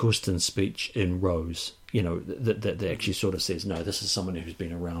Eccleston speech in Rose, that actually sort of says, no, this is someone who's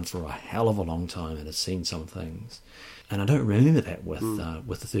been around for a hell of a long time and has seen some things. And I don't remember that with the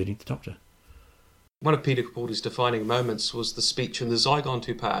 13th Doctor. One of Peter Capaldi's defining moments was the speech in the Zygon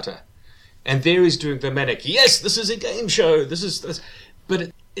two-parter. And there he's doing the manic, yes, this is a game show, this is this.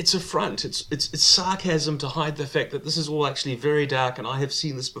 But it's a front, it's sarcasm to hide the fact that this is all actually very dark and I have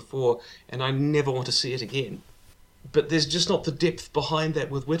seen this before and I never want to see it again. But there's just not the depth behind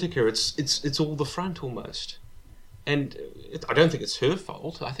that with Whittaker. It's all the front almost. And I don't think it's her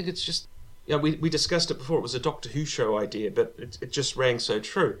fault. I think it's just, we discussed it before, it was a Doctor Who show idea, but it just rang so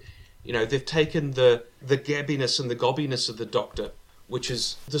true. They've taken the gabbiness and the gobbiness of the Doctor, which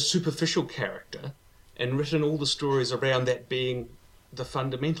is the superficial character, and written all the stories around that being the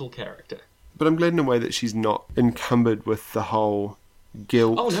fundamental character. But I'm glad in a way that she's not encumbered with the whole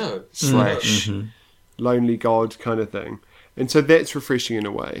guilt / lonely god kind of thing. And so that's refreshing in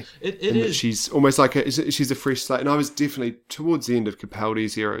a way. It is. She's almost like she's a fresh slate. And I was definitely towards the end of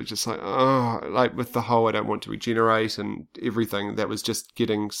Capaldi's era, just like with the whole I don't want to regenerate and everything, that was just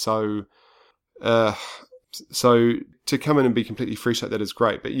getting so... So to come in and be completely fresh like that is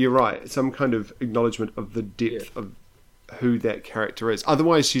great. But you're right, some kind of acknowledgement of the depth of who that character is.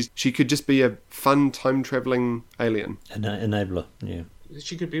 Otherwise, she could just be a fun time-travelling alien. Enabler, yeah.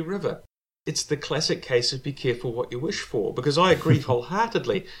 She could be River. It's the classic case of be careful what you wish for, because I agree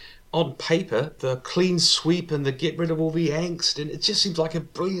wholeheartedly. On paper, the clean sweep and the get rid of all the angst, and it just seems like a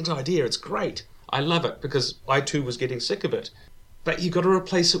brilliant idea. It's great. I love it, because I too was getting sick of it. But you've got to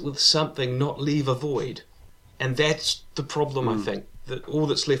replace it with something, not leave a void. And that's the problem, I think. That all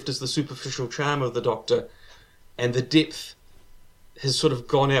that's left is the superficial charm of the Doctor, and the depth has sort of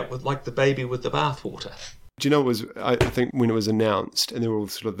gone out with like the baby with the bathwater. Do you know what was, I think when it was announced and there were all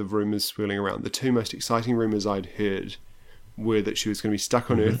sort of the rumours swirling around, the two most exciting rumours I'd heard were that she was going to be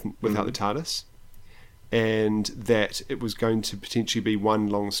stuck on Earth without the TARDIS, and that it was going to potentially be one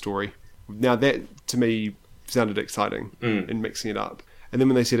long story. Now that, to me, sounded exciting in mixing it up. And then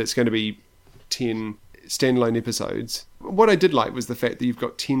when they said it's going to be 10 standalone episodes, what I did like was the fact that you've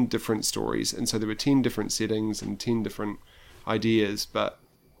got 10 different stories, and so there were 10 different settings and 10 different ideas, but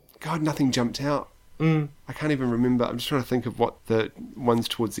God, nothing jumped out. I can't even remember. I'm just trying to think of what the ones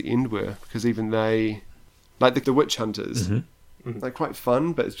towards the end were, because even they, like the Witch Hunters, they're quite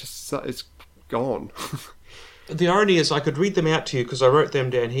fun, but it's just, it's gone. The irony is I could read them out to you because I wrote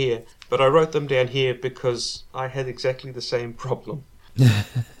them down here, but I wrote them down here because I had exactly the same problem.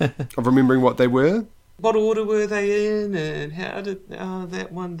 Of remembering what they were? What order were they in, and how did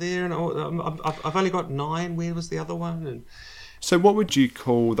that one there, and I've only got 9, where was the other one? And so what would you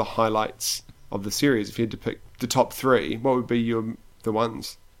call the highlights of the series? If you had to pick the top 3, what would be the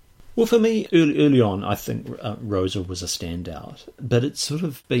ones? Well, for me, early on, I think Rosa was a standout, but it's sort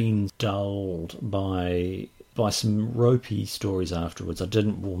of been dulled by some ropey stories afterwards. I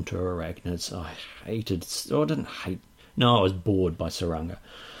didn't warm to Arachnids. I was bored by Saranga.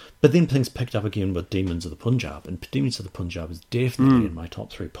 But then things picked up again with Demons of the Punjab, and Demons of the Punjab is definitely in my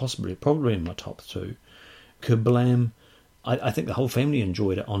top 3, probably in my top 2. Kerblam, I think the whole family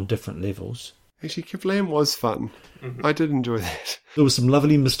enjoyed it on different levels. Actually, Kerblam was fun. I did enjoy that. There was some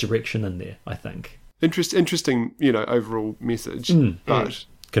lovely misdirection in there, I think. Interesting, overall message, but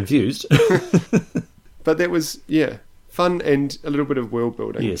confused. But that was, fun and a little bit of world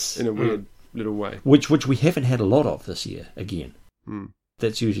building, yes, in a weird little way, which we haven't had a lot of this year. Again,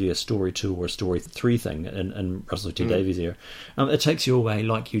 that's usually a story 2 or a story 3 thing in Russell T Davies here. It takes you away,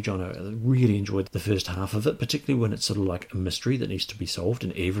 like you, John. I really enjoyed the first half of it, particularly when it's sort of like a mystery that needs to be solved,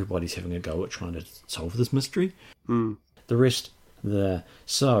 and everybody's having a go at trying to solve this mystery. The rest,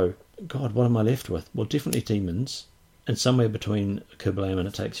 so God, what am I left with? Well, definitely Demons, and somewhere between Kerblam and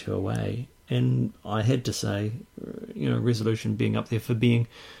It Takes You Away. And I had to say, Resolution being up there for being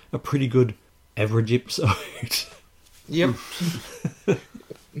a pretty good average episode. Yep.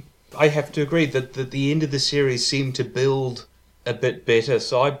 I have to agree that the end of the series seemed to build a bit better.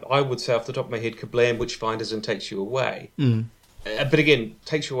 So I would say off the top of my head, Kerblam, Witchfinders, and Takes You Away. But again,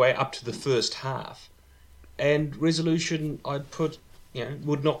 Takes You Away up to the first half. And Resolution, I'd put,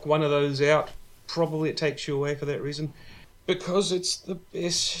 would knock one of those out. Probably It Takes You Away for that reason. Because it's the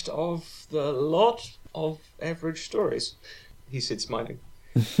best of the lot of average stories, he said, smiling.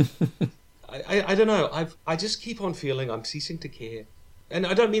 I don't know. I just keep on feeling I'm ceasing to care. And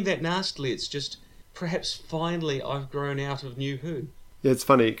I don't mean that nastily. It's just perhaps finally I've grown out of New Who. Yeah, it's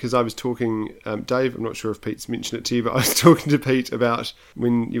funny because I was talking, Dave, I'm not sure if Pete's mentioned it to you, but I was talking to Pete about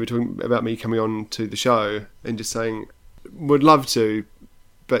when you were talking about me coming on to the show and just saying, would love to,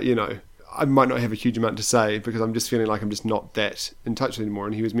 but I might not have a huge amount to say because I'm just feeling like I'm just not that in touch anymore.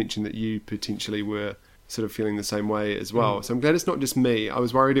 And he was mentioning that you potentially were sort of feeling the same way as well. So I'm glad it's not just me. I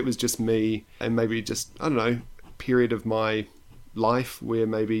was worried it was just me and maybe just, I don't know, period of my life where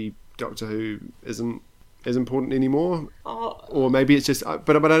maybe Doctor Who isn't as important anymore. Or maybe it's just,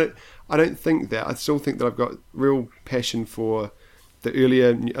 but I don't think that. I still think that I've got real passion for the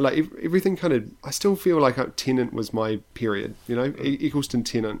earlier, like everything kind of, I still feel like Tennant was my period, Eccleston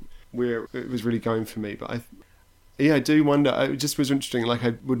Tennant, where it was really going for me. But I do wonder, it just was interesting, like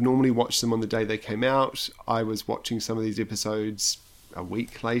I would normally watch them on the day they came out. I was watching some of these episodes a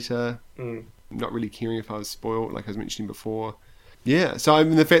week later, not really caring if I was spoiled, like I was mentioning before. Yeah, so I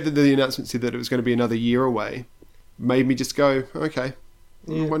mean, the fact that the announcement said that it was going to be another year away made me just go, okay,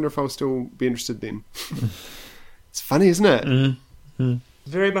 I wonder if I'll still be interested then. It's funny, isn't it?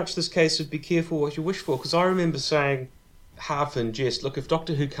 Very much this case of be careful what you wish for, because I remember saying, half in jest, look, if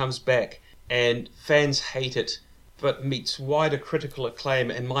Doctor Who comes back and fans hate it but meets wider critical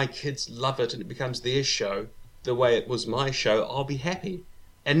acclaim and my kids love it and it becomes their show the way it was my show, I'll be happy.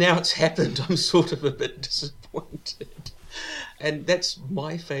 And now it's happened, I'm sort of a bit disappointed. And that's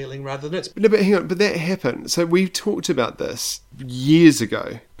my failing rather than its. No, but hang on, but that happened. So we talked about this years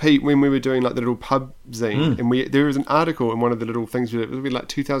ago, Pete, when we were doing like the little pub zine, and there was an article in one of the little things we did, it would be like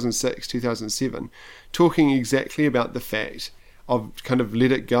 2006, 2007, talking exactly about the fact of kind of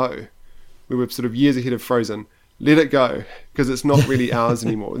let it go. We were sort of years ahead of Frozen. Let it go, because it's not really ours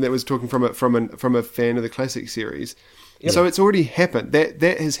anymore. And that was talking from a fan of the classic series. Yep. So it's already happened.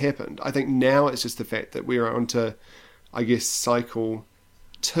 That has happened. I think now it's just the fact that we're onto, I guess, cycle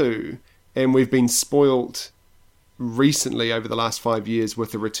 2, and we've been spoilt recently over the last 5 years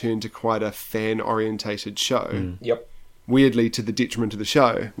with a return to quite a fan-orientated show. Yep. Weirdly, to the detriment of the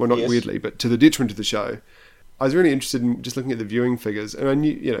show. Well, not Yes. weirdly, but to the detriment of the show. I was really interested in just looking at the viewing figures, and I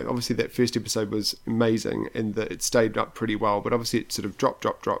knew, obviously that first episode was amazing and that it stayed up pretty well, but obviously it sort of dropped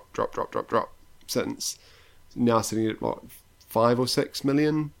since. Now sitting at, 5 or 6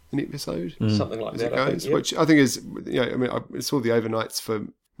 million an episode? Something like As that. it I think, goes, yep. which I think is, I saw the overnights for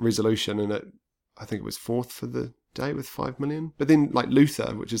Resolution, and I think it was 4th for the day with 5 million. But then,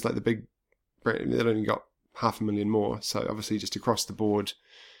 Luther, which is the big brand, they'd only got 500,000 more. So obviously, just across the board.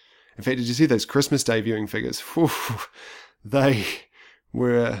 In fact, did you see those Christmas Day viewing figures? Whew, they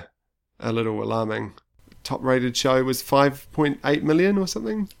were a little alarming. Top rated show was 5.8 million or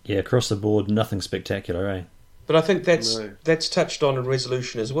something. Yeah, across the board, nothing spectacular, eh? But I think No. that's touched on in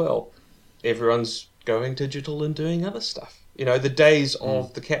Resolution as well. Everyone's going digital and doing other stuff. The days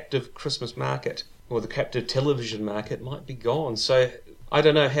of the captive Christmas market or the captive television market might be gone. So I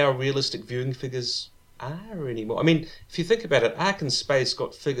don't know how realistic viewing figures are anymore. I mean, if you think about it, Ark in Space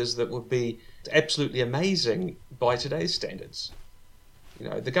got figures that would be absolutely amazing by today's standards.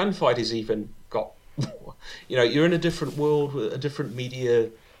 The gunfight has even got... you're in a different world with a different media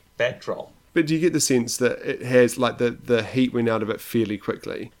backdrop. But do you get the sense that it has, the heat went out of it fairly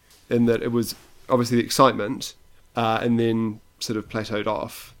quickly, and that it was obviously the excitement, and then sort of plateaued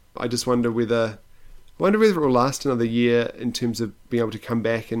off? I just wonder whether it will last another year in terms of being able to come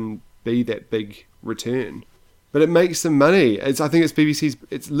back and be that big return. But it makes some money. I think it's BBC's.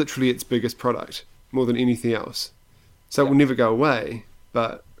 It's literally its biggest product, more than anything else. So it will never go away.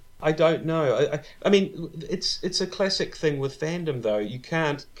 But I don't know. I mean, it's a classic thing with fandom, though. You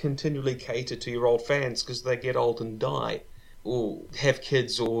can't continually cater to your old fans because they get old and die, or have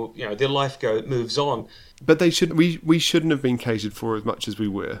kids, or their life moves on. But they should. We shouldn't have been catered for as much as we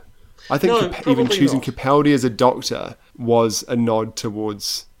were. I think No, even probably choosing not. Capaldi as a doctor was a nod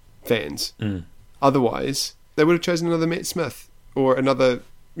towards fans. Otherwise, they would have chosen another Matt Smith or another,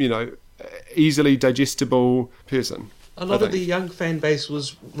 easily digestible person. A lot of the young fan base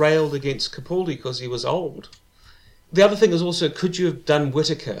was railed against Capaldi because he was old. The other thing is also, could you have done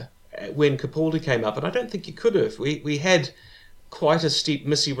Whittaker when Capaldi came up? And I don't think you could have. We had quite a steep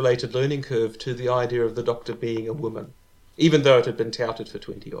Missy-related learning curve to the idea of the Doctor being a woman, even though it had been touted for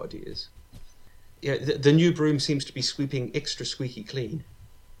 20-odd years. Yeah, the new broom seems to be sweeping extra squeaky clean.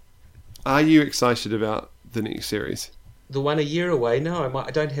 Are you excited about the next series? The one a year away? No, I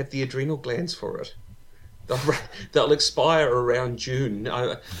don't have the adrenal glands for it. They'll expire around June.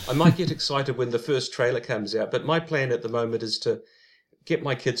 I might get excited when the first trailer comes out, but my plan at the moment is to get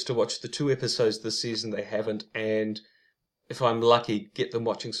my kids to watch the 2 episodes this season they haven't, and if I'm lucky, get them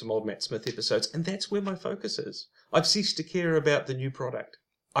watching some old Matt Smith episodes, and that's where my focus is. I've ceased to care about the new product,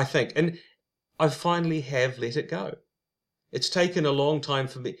 I think, and I finally have let it go. It's taken a long time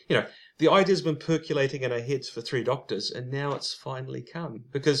for me. The idea's been percolating in our heads for 3 Doctors, and now it's finally come.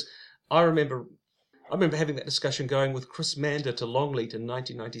 Because I remember having that discussion going with Chris Mander to Longleat in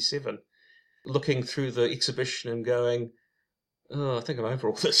 1997, looking through the exhibition and going, oh, I think I'm over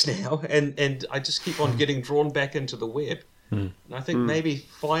all this now. And I just keep on getting drawn back into the web. And I think maybe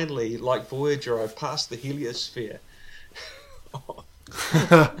finally, like Voyager, I've passed the heliosphere.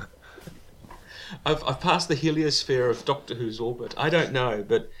 I've passed the heliosphere of Doctor Who's orbit. I don't know,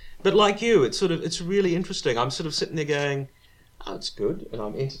 but like you, it's really interesting. I'm sort of sitting there going, oh, it's good, and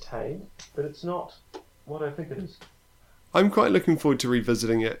I'm entertained, but it's not what I think it is. I'm quite looking forward to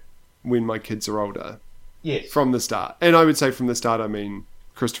revisiting it when my kids are older. Yes. From the start. And I would say from the start, I mean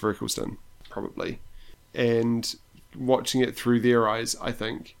Christopher Eccleston, probably. And watching it through their eyes, I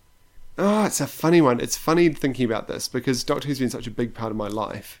think. Oh, it's a funny one. It's funny thinking about this because Doctor Who's been such a big part of my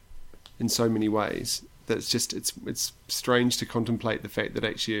life in so many ways that it's strange to contemplate the fact that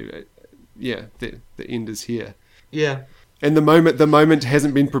actually, the end is here. Yeah. And the moment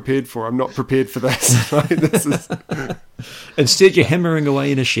hasn't been prepared for. I'm not prepared for this. Right? This is Instead, you're hammering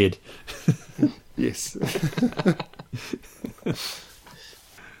away in a shed. yes.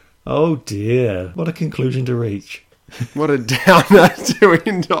 Oh dear, what a conclusion to reach. What a downer to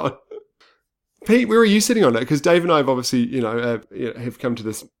end on. Pete, where are you sitting on it? Because Dave and I have obviously, have come to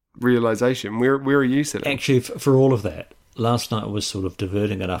this realization. Where are you sitting? Actually, for all of that, last night was sort of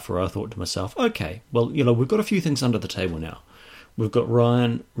diverting enough where I thought to myself, okay, well, we've got a few things under the table now. We've got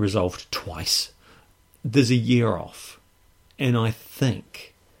Ryan resolved twice. There's a year off. And I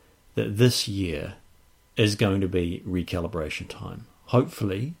think that this year is going to be recalibration time.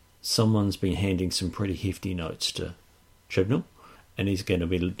 Hopefully, someone's been handing some pretty hefty notes to Chibnall, and he's going to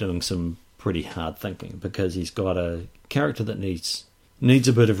be doing some pretty hard thinking because he's got a character that needs needs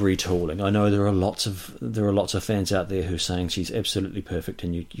a bit of retooling. I know there are lots of fans out there who are saying she's absolutely perfect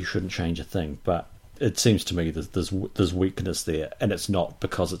and you shouldn't change a thing, but it seems to me that there's weakness there, and it's not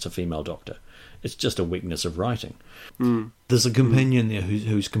because it's a female Doctor. It's just a weakness of writing. There's a companion there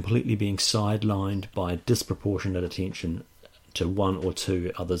who's completely being sidelined by disproportionate attention to one or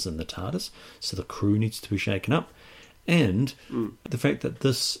two others in the TARDIS, so the crew needs to be shaken up. And the fact that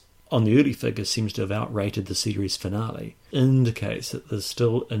this, on the early figures, seems to have outrated the series finale indicates that there's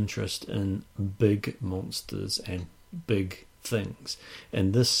still interest in big monsters and big things.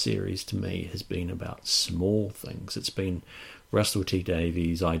 And this series, to me, has been about small things. It's been Russell T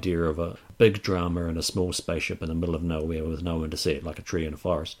Davies' idea of a big drama in a small spaceship in the middle of nowhere with no one to see it, like a tree in a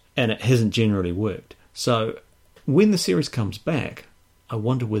forest. And it hasn't generally worked. So when the series comes back, I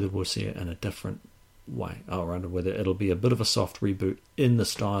wonder whether we'll see it in a different way. I wonder whether it'll be a bit of a soft reboot in the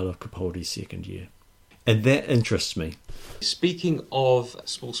style of Capaldi's second year. And that interests me. Speaking of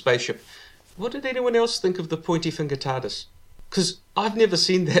small spaceship, what did anyone else think of the pointy finger TARDIS? Because I've never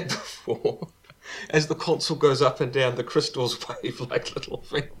seen that before. As the console goes up and down, the crystals wave like little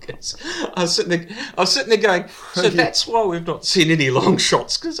fingers. I was sitting there going, so that's why we've not seen any long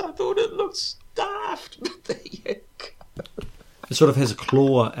shots, because I thought it looks daft. But there you go. It sort of has a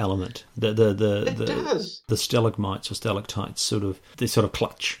claw element. It does. The stalagmites or stalactites sort of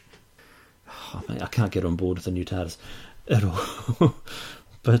clutch. Oh, I can't get on board with the new TARDIS at all.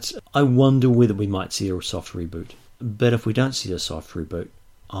 But I wonder whether we might see a soft reboot. But if we don't see a soft reboot,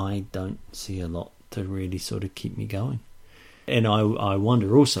 I don't see a lot to really sort of keep me going. And I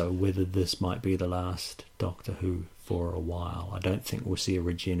wonder also whether this might be the last Doctor Who for a while. I don't think we'll see a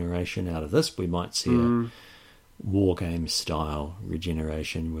regeneration out of this. We might see a war game style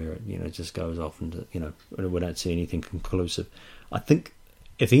regeneration where it just goes off and we don't see anything conclusive. I think,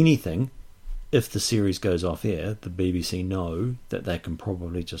 if anything, if the series goes off air, the BBC know that they can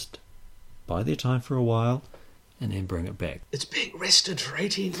probably just buy their time for a while and then bring it back. It's being rested for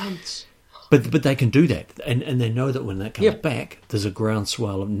 18 months. But they can do that, and they know that when that comes back, there's a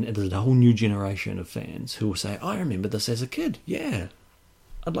groundswell, and there's a whole new generation of fans who will say, I remember this as a kid. Yeah,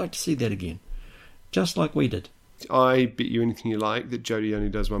 I'd like to see that again. Just like we did. I bet you anything you like that Jodie only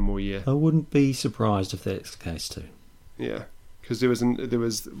does one more year. I wouldn't be surprised if that's the case too. Yeah, because there was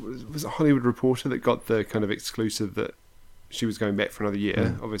a Hollywood Reporter that got the kind of exclusive that she was going back for another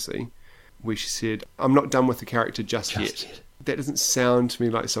year, obviously, where she said, I'm not done with the character just yet. That doesn't sound to me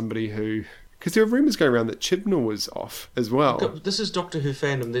like somebody who... Because there are rumours going around that Chibnall was off as well. This is Doctor Who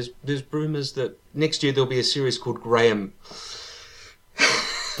fandom. There's rumours that next year there'll be a series called Graham.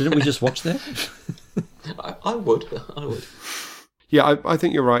 Didn't we just watch that? I would. Yeah, I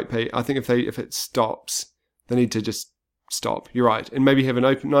think you're right, Pete. I think if it stops, they need to just stop. You're right. And maybe have a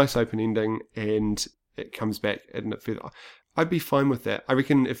nice open ending and it comes back and it further. I'd be fine with that. I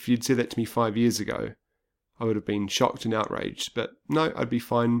reckon if you'd said that to me 5 years ago, I would have been shocked and outraged. But no, I'd be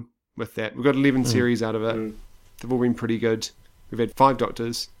fine with that. We've got 11 series out of it. They've all been pretty good. We've had 5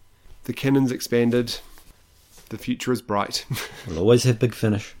 Doctors. The canon's expanded. The future is bright. We'll always have Big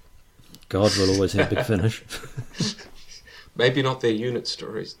Finish. God will always have Big Finish. Maybe not their unit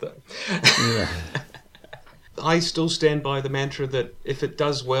stories, though. Yeah. I still stand by the mantra that if it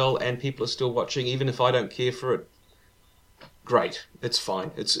does well and people are still watching, even if I don't care for it, great. It's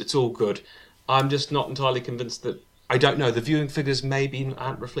fine. It's all good. I'm just not entirely convinced that... I don't know. The viewing figures maybe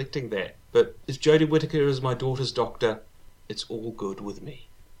aren't reflecting that. But if Jodie Whittaker is my daughter's Doctor, it's all good with me.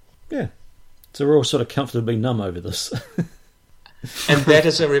 Yeah. So we're all sort of comfortably numb over this. And that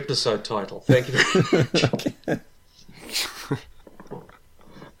is our episode title. Thank you very much.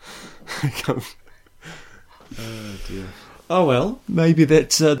 Oh dear. Oh well, maybe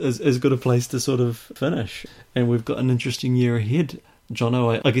that's as good a place to sort of finish. And we've got an interesting year ahead.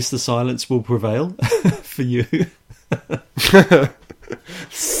 Jono, I guess the silence will prevail for you.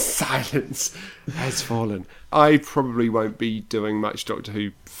 Silence has fallen. I probably won't be doing much Doctor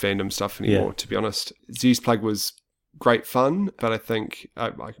Who fandom stuff anymore, to be honest. Zeus Plug was great fun, but I think I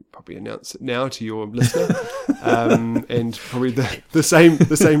can probably announce it now to your listener, and probably the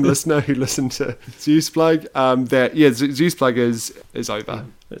same listener who listened to Zeus Plug. Zeus Plug is over.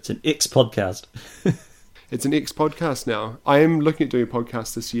 It's an X podcast. It's an X podcast now. I am looking at doing a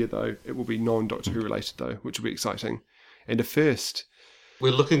podcast this year, though. It will be non-Doctor Who related, though, which will be exciting. And a first.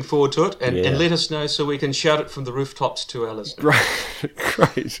 We're looking forward to it, and let us know so we can shout it from the rooftops to our listeners.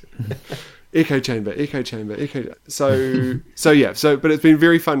 Great. Echo chamber. So, but it's been a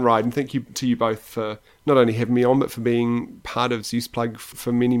very fun ride, and thank you to you both for not only having me on, but for being part of Zeus Plug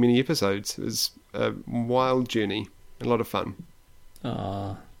for many, many episodes. It was a wild journey, a lot of fun.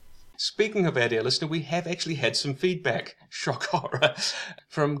 Speaking of our dear listener, we have actually had some feedback, shock horror,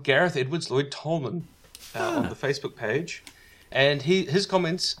 from Gareth Edwards Lloyd Tolman on the Facebook page. And his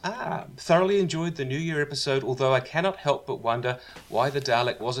comments are, thoroughly enjoyed the New Year episode, although I cannot help but wonder why the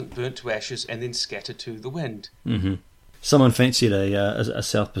Dalek wasn't burnt to ashes and then scattered to the wind. Mm-hmm. Someone fancied a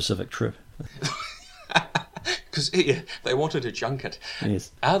South Pacific trip. Because they wanted a junket.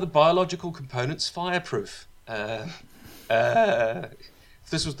 Yes. Are the biological components fireproof? If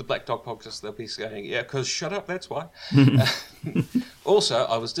this was the Black Dog podcast, they'll be saying, yeah, because shut up, that's why. Also,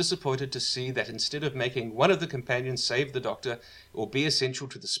 I was disappointed to see that instead of making one of the companions save the Doctor, or be essential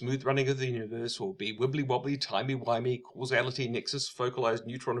to the smooth running of the universe, or be wibbly-wobbly, timey-wimey, causality nexus, focalized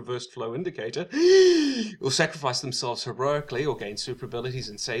neutron reversed flow indicator, or sacrifice themselves heroically, or gain super abilities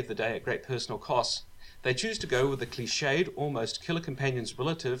and save the day at great personal costs, they choose to go with the cliched, almost killer companion's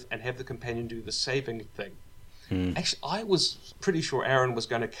relative and have the companion do the saving thing. Actually, I was pretty sure Aaron was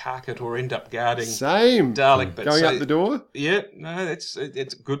going to cark it or end up guarding Same. Dalek. But Going out the door? Yeah, no, it's a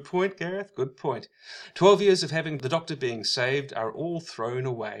good point, Gareth, good point. 12 years of having the Doctor being saved are all thrown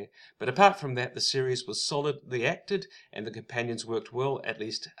away. But apart from that, the series was solidly acted and the companions worked well. At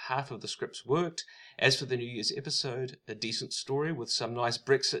least half of the scripts worked. As for the New Year's episode, a decent story with some nice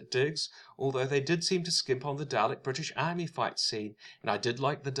Brexit digs, although they did seem to skimp on the Dalek-British Army fight scene, and I did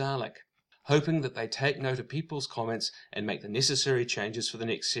like the Dalek. Hoping that they take note of people's comments and make the necessary changes for the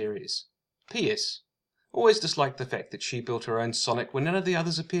next series. P.S. Always disliked the fact that she built her own Sonic when none of the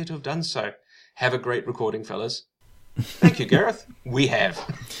others appear to have done so. Have a great recording, fellas. Thank you, Gareth. We have.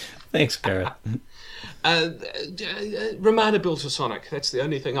 Thanks, Gareth. Romana built a Sonic. That's the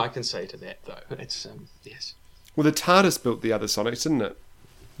only thing I can say to that, though. It's, yes. Well, the TARDIS built the other Sonics, didn't it?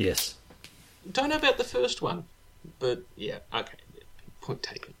 Yes. Don't know about the first one, but yeah, okay. Point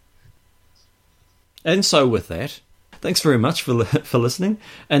taken. And so with that, thanks very much for listening,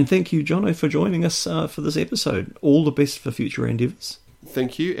 and thank you, Jono, for joining us for this episode. All the best for future endeavours.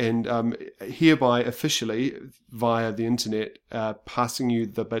 Thank you, and hereby officially, via the internet, passing you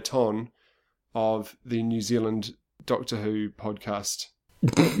the baton of the New Zealand Doctor Who podcast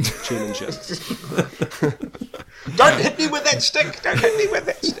chairmanship. Don't hit me with that stick! Don't hit me with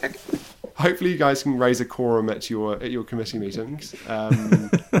that stick! Hopefully you guys can raise a quorum at your committee meetings.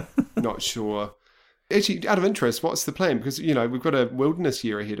 Not sure. Actually, out of interest, what's the plan? Because, we've got a wilderness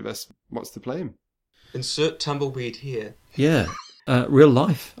year ahead of us. What's the plan? Insert tumbleweed here. Yeah, real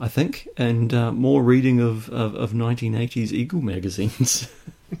life, I think, and more reading of 1980s Eagle magazines.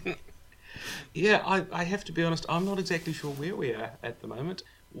 Yeah, I have to be honest, I'm not exactly sure where we are at the moment.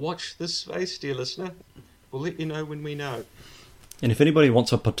 Watch this space, dear listener. We'll let you know when we know. And if anybody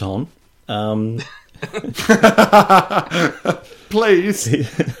wants a baton... Please.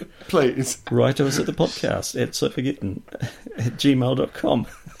 Write to us at the podcast at soforgetting@gmail.com.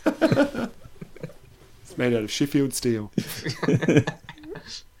 It's made out of Sheffield steel.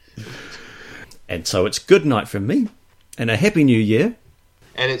 And so it's good night from me, and a happy new year.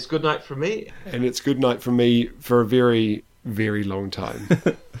 And it's good night from me. And it's good night from me for a very, very long time.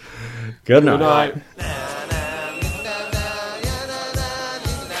 Good night. Good night.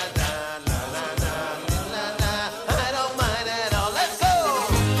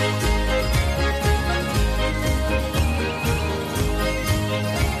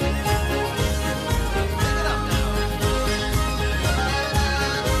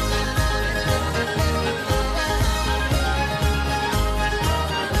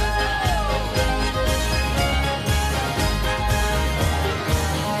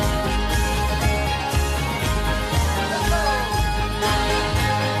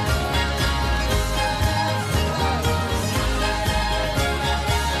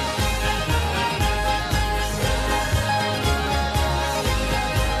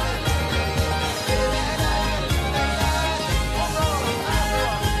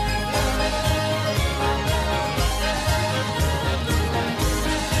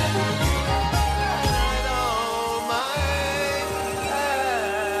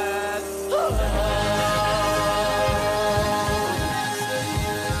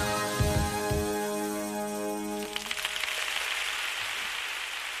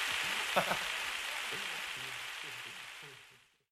 Ha ha ha.